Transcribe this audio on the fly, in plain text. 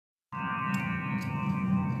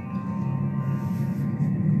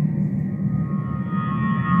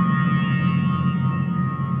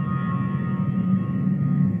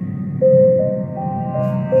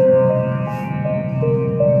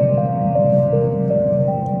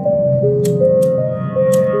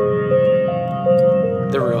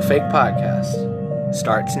The Real Fake Podcast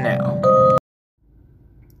starts now.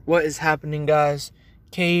 What is happening, guys?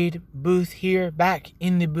 Cade Booth here, back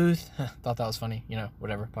in the booth. Thought that was funny,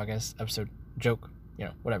 whatever. Podcast, episode, joke,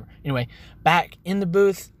 whatever. Anyway, back in the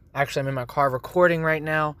booth. Actually, I'm in my car recording right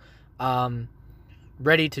now.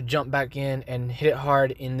 Ready to jump back in and hit it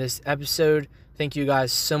hard in this episode. Thank you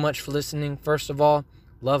guys so much for listening. First of all,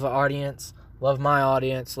 love our audience, love my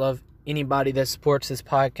audience, love anybody that supports this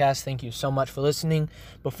podcast. Thank you so much for listening.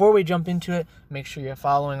 Before we jump into it, make sure you're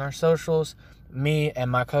following our socials, me and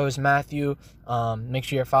my co-host Matthew. Make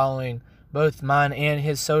sure you're following both mine and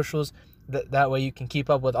his socials. That way you can keep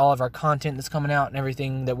up with all of our content that's coming out and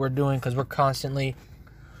everything that we're doing, because we're constantly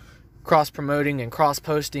cross-promoting and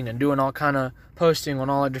cross-posting and doing all kind of posting on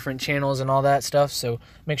all our different channels and all that stuff. So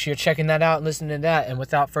make sure you're checking that out and listening to that. And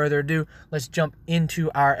without further ado, let's jump into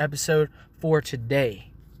our episode for today.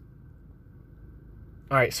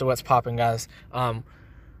 All right, so what's popping, guys?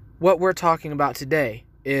 What we're talking about today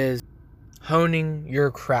is honing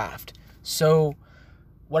your craft. So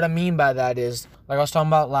what I mean by that is, like I was talking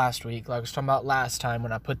about last week, like I was talking about last time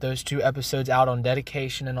when I put those 2 episodes out on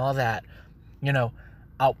dedication and all that,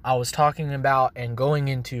 I was talking about and going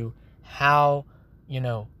into how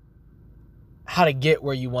to get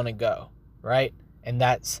where you want to go, right? And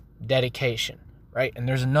that's dedication. Right? And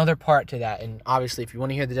there's another part to that. And obviously, if you want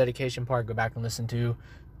to hear the dedication part, go back and listen to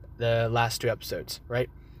the last 2 episodes, right?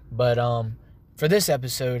 But for this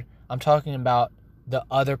episode, I'm talking about the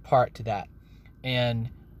other part to that. And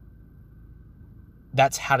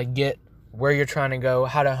that's how to get where you're trying to go,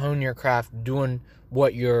 how to hone your craft, doing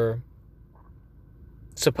what you're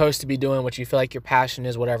supposed to be doing, what you feel like your passion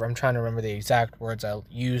is, whatever. I'm trying to remember the exact words I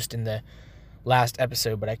used in the last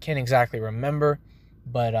episode, but I can't exactly remember.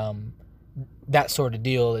 But that sort of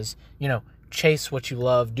deal is, chase what you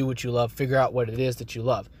love, do what you love, figure out what it is that you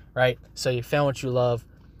love, right? So you found what you love,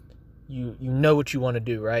 you know what you want to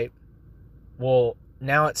do, right? Well,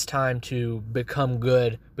 now it's time to become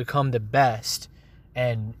good, become the best,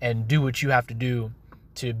 and do what you have to do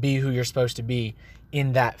to be who you're supposed to be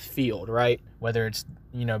in that field, right? Whether it's,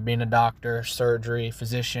 being a doctor, surgery,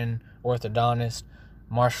 physician, orthodontist,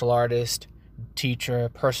 martial artist, teacher,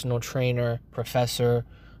 personal trainer, professor,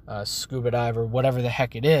 scuba diver, whatever the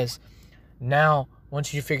heck it is. Now,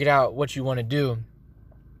 once you figured out what you want to do,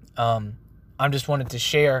 I just wanted to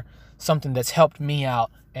share something that's helped me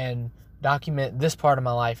out and document this part of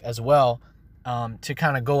my life as well, to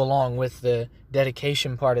kind of go along with the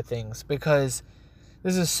dedication part of things, because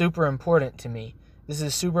this is super important to me. This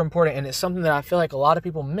is super important, and it's something that I feel like a lot of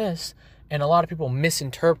people miss, and a lot of people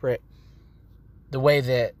misinterpret the way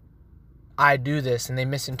that I do this, and they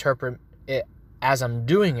misinterpret it as I'm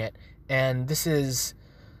doing it. And this is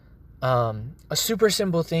a super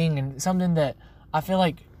simple thing, and something that I feel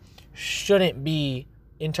like shouldn't be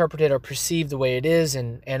interpreted or perceived the way it is,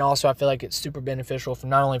 and also I feel like it's super beneficial for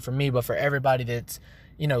not only for me, but for everybody that's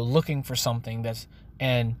looking for something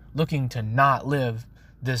and looking to not live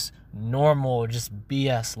this normal just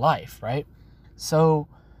BS life, right? So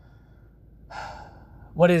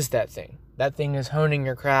what is that thing? That thing is honing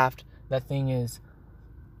your craft. That thing is,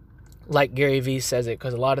 like Gary Vee says it,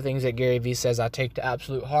 because a lot of things that Gary Vee says I take to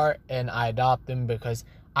absolute heart and I adopt them because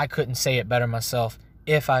I couldn't say it better myself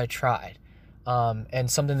if I tried.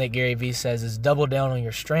 And something that Gary Vee says is double down on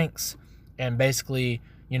your strengths and basically,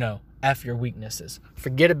 F your weaknesses.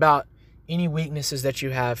 Forget about any weaknesses that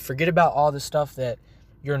you have. Forget about all the stuff that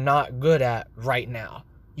you're not good at right now.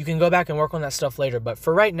 You can go back and work on that stuff later. But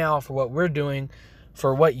for right now, for what we're doing,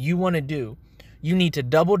 for what you want to do, you need to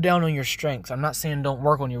double down on your strengths. I'm not saying don't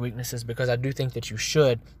work on your weaknesses, because I do think that you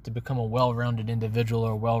should to become a well-rounded individual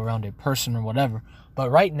or a well-rounded person or whatever. But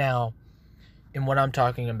right now, in what I'm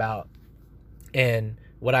talking about and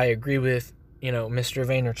what I agree with, Mr.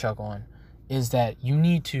 Vaynerchuk on, is that you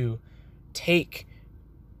need to take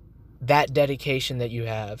that dedication that you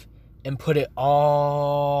have and put it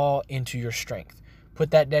all into your strength. Put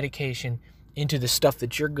that dedication into the stuff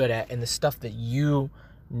that you're good at and the stuff that you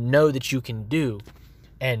know that you can do,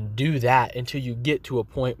 and do that until you get to a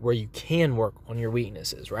point where you can work on your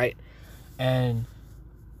weaknesses, right? And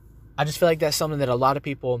I just feel like that's something that a lot of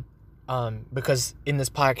people, because in this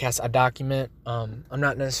podcast I document, I'm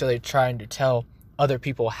not necessarily trying to tell other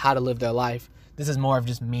people how to live their life. This is more of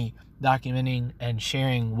just me documenting and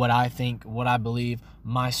sharing what I think, what I believe,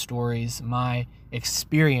 my stories, my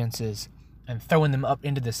experiences, and throwing them up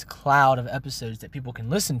into this cloud of episodes that people can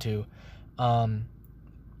listen to.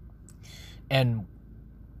 And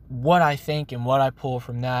what I think and what I pull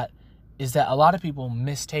from that is that a lot of people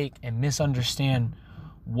mistake and misunderstand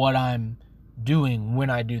what I'm doing when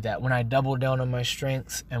I do that, when I double down on my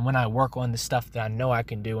strengths and when I work on the stuff that I know I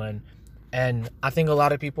can do. And I think a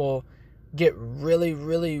lot of people get really,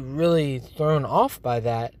 really, really thrown off by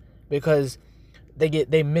that because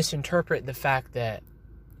they misinterpret the fact that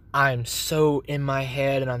I'm so in my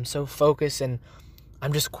head and I'm so focused and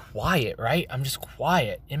I'm just quiet, right? I'm just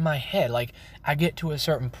quiet in my head. Like, I get to a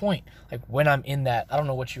certain point, like when I'm in that, I don't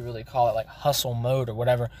know what you really call it, like hustle mode or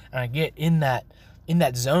whatever, and I get in that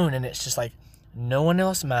zone, and it's just like no one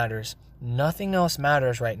else matters. Nothing else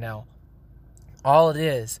matters right now. All it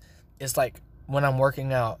is like when I'm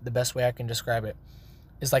working out, the best way I can describe it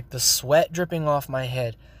is like the sweat dripping off my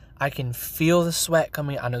head. I can feel the sweat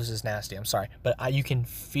coming. I know this is nasty, I'm sorry. But you can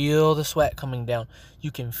feel the sweat coming down.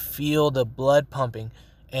 You can feel the blood pumping.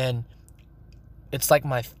 And it's like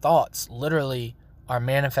my thoughts literally are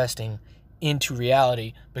manifesting into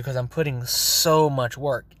reality because I'm putting so much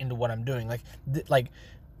work into what I'm doing. Like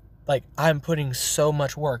I'm putting so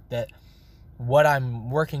much work that what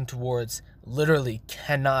I'm working towards literally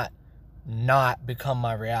cannot not become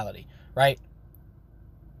my reality, right?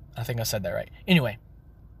 I think I said that right. Anyway.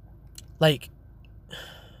 Like,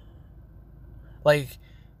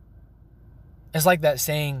 it's like that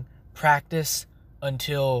saying, practice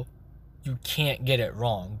until you can't get it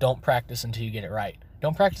wrong. Don't practice until you get it right.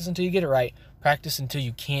 Don't practice until you get it right. Practice until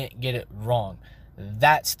you can't get it wrong.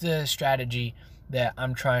 That's the strategy that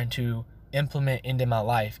I'm trying to implement into my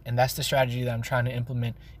life. And that's the strategy that I'm trying to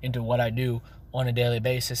implement into what I do on a daily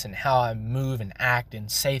basis and how I move and act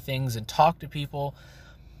and say things and talk to people.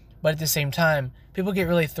 But at the same time, people get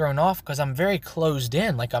really thrown off because I'm very closed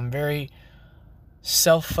in. Like, I'm very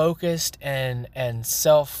self-focused and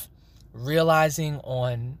self-realizing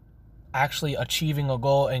on actually achieving a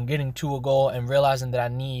goal and getting to a goal and realizing that I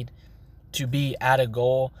need to be at a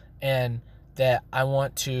goal and that I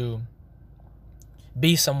want to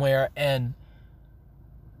be somewhere and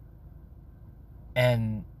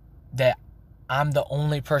that I'm the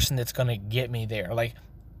only person that's going to get me there. Like,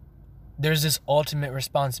 there's this ultimate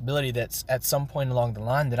responsibility that's at some point along the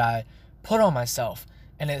line that I put on myself.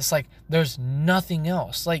 And it's like, there's nothing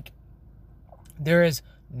else. Like, there is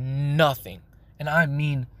nothing. And I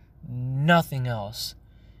mean nothing else.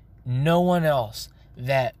 No one else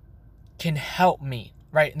that can help me,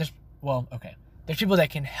 right? And there's people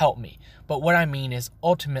that can help me. But what I mean is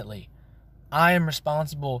ultimately, I am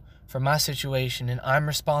responsible for my situation and I'm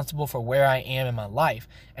responsible for where I am in my life.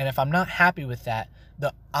 And if I'm not happy with that,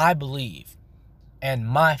 I believe and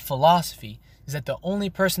my philosophy is that the only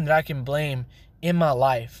person that I can blame in my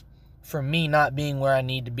life for me not being where I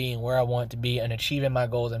need to be and where I want to be and achieving my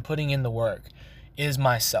goals and putting in the work is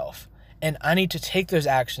myself. And I need to take those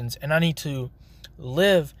actions and I need to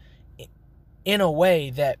live in a way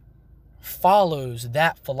that follows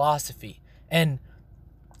that philosophy. And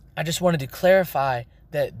I just wanted to clarify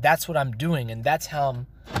that that's what I'm doing and that's how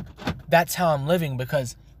I'm living,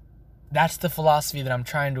 because that's the philosophy that I'm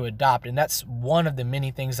trying to adopt. And that's one of the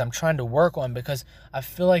many things I'm trying to work on, because I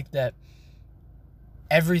feel like that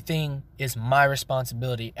everything is my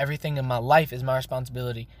responsibility. Everything in my life is my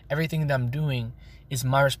responsibility. Everything that I'm doing is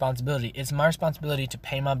my responsibility. It's my responsibility to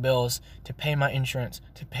pay my bills, to pay my insurance,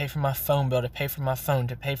 to pay for my phone bill, to pay for my phone,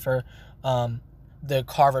 to pay for the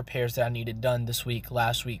car repairs that I needed done this week,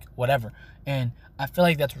 last week, whatever. And I feel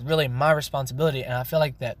like that's really my responsibility. And I feel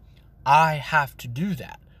like that I have to do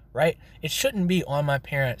that. Right? It shouldn't be on my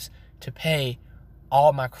parents to pay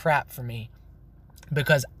all my crap for me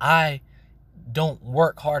because I don't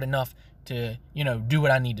work hard enough to, do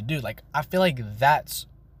what I need to do. Like, I feel like that's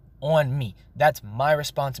on me. That's my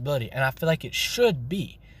responsibility. And I feel like it should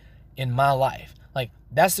be in my life. Like,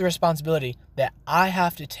 that's the responsibility that I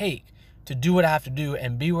have to take to do what I have to do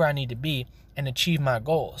and be where I need to be and achieve my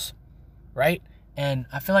goals. Right? And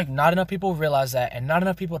I feel like not enough people realize that and not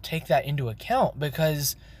enough people take that into account,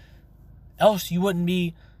 because else you wouldn't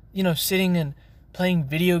be, sitting and playing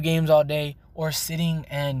video games all day or sitting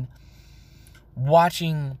and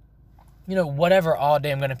watching, whatever all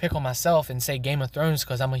day. I'm going to pick on myself and say Game of Thrones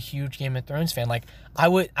because I'm a huge Game of Thrones fan. Like,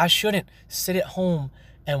 I shouldn't sit at home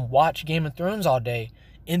and watch Game of Thrones all day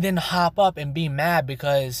and then hop up and be mad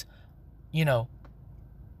because,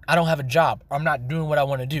 I don't have a job, or I'm not doing what I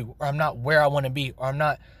want to do, or I'm not where I want to be, or I'm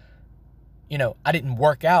not, I didn't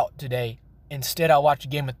work out today. Instead, I watch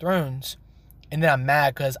Game of Thrones. And then I'm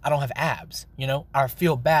mad because I don't have abs, I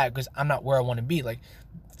feel bad because I'm not where I want to be. Like,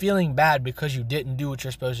 feeling bad because you didn't do what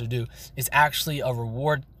you're supposed to do is actually a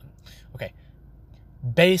reward. Okay,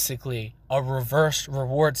 basically a reverse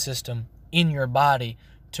reward system in your body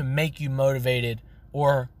to make you motivated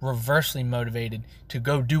or reversely motivated to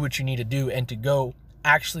go do what you need to do and to go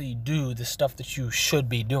actually do the stuff that you should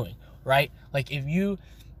be doing, right? Like if you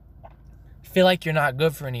feel like you're not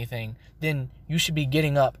good for anything, then you should be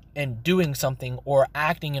getting up and doing something or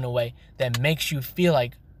acting in a way that makes you feel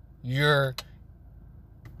like you're,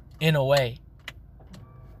 in a way,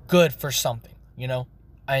 good for something, you know?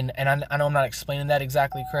 And I know I'm not explaining that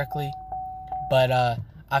exactly correctly, but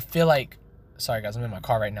I feel like, sorry guys, I'm in my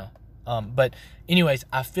car right now. But anyways,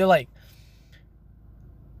 I feel like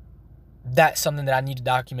that's something that I need to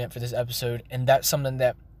document for this episode, and that's something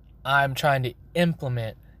that I'm trying to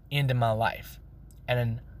implement into my life.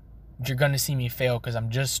 And you're going to see me fail because I'm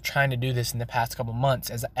just trying to do this in the past couple months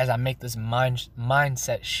as I make this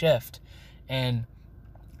mindset shift. And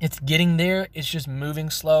it's getting there. It's just moving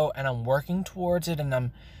slow, and I'm working towards it, and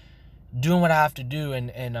I'm doing what I have to do,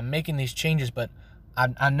 and I'm making these changes. But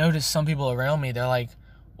I noticed some people around me, they're like,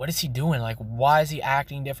 what is he doing? Like, why is he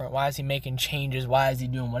acting different? Why is he making changes? Why is he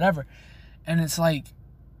doing whatever? And it's like,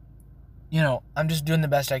 you know, I'm just doing the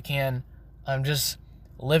best I can. I'm just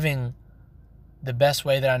living the best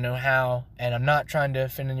way that I know how, and I'm not trying to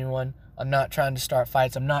offend anyone. I'm not trying to start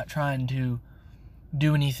fights. I'm not trying to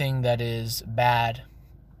do anything that is bad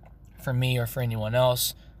for me or for anyone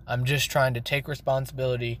else. I'm just trying to take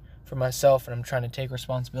responsibility for myself, and I'm trying to take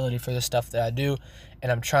responsibility for the stuff that I do,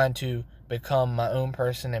 and I'm trying to become my own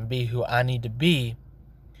person and be who I need to be,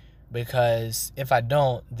 because if I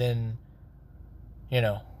don't, then, you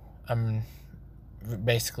know, I'm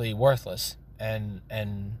basically worthless, and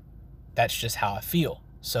that's just how I feel.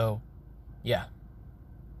 So, yeah.